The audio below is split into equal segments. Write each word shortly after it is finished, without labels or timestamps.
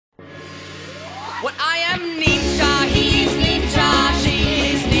Well, I am ninja, he's ninja,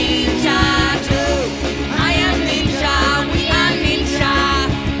 she is ninja too. I am ninja, we are ninja,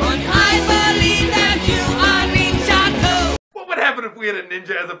 but I believe that you are ninja too. What would happen if we had a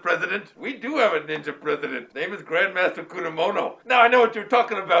ninja as a president? We do have a ninja president. Name is Grandmaster Kunamono. Now, I know what you're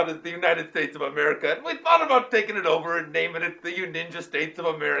talking about is the United States of America, and we thought about taking it over and naming it the Ninja States of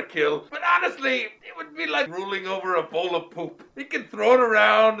America. But honestly, it would be like ruling over a bowl of poop. He can throw it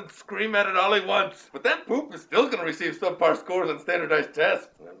around and scream at it all he wants, but that poop is still going to receive subpar scores on standardized tests.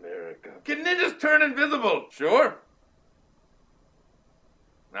 America. Can ninjas turn invisible? Sure.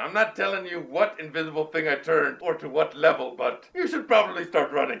 Now, I'm not telling you what invisible thing I turned or to what level, but you should probably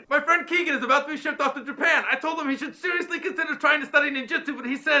start running. My friend Keegan is about to be shipped off to Japan. I told him he should seriously consider trying to study ninjutsu, but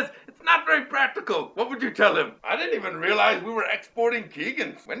he says it's not very practical. What would you tell him? I didn't even realize we were exporting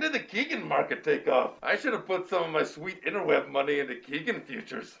Keegans. When did the Keegan market take off? I should have put some of my sweet interweb money into Keegan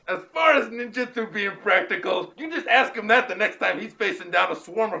futures. As far as ninjutsu being practical, you just ask him that the next time he's facing down a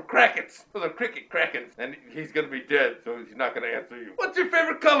swarm of krakens. Those are cricket krakens, and he's gonna be dead, so he's not gonna answer you. What's your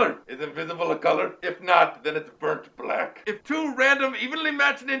favorite color? Is invisible a color? If not, then it's burnt black. If two random, evenly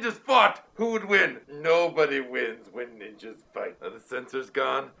matched ninjas fought, who would win? Nobody wins when ninjas fight. Are the sensors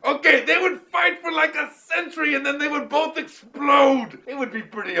gone? Okay, they would fight for like a century and then they would both explode. It would be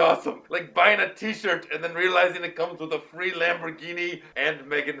pretty awesome. Like buying a t-shirt and then realizing it comes with a free Lamborghini and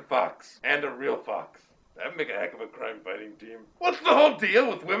Megan Fox. And a real fox. That'd make a heck of a crime-fighting team. What's the whole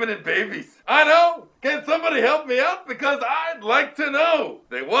deal with women and babies? I know! Can somebody help me out? Because I'd like to know!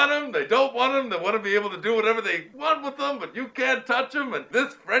 They want them, they don't want them, they want to be able to do whatever they want with them, but you can't touch them, and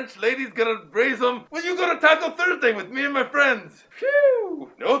this French lady's gonna raise them. Will you go to Taco Thursday with me and my friends? Phew!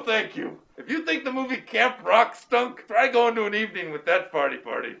 No thank you. If you think the movie Camp Rock stunk, try going to an evening with that party.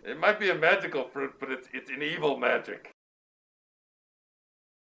 It might be a magical fruit, but it's an evil magic.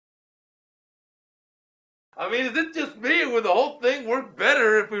 I mean, is it just me, or would the whole thing work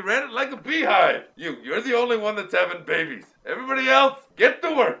better if we ran it like a beehive? You're the only one that's having babies. Everybody else, get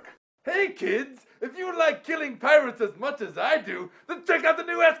to work. Hey kids, if you like killing pirates as much as I do, then check out the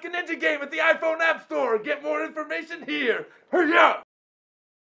new Ask a Ninja game at the iPhone App Store or get more information here. Hurry up!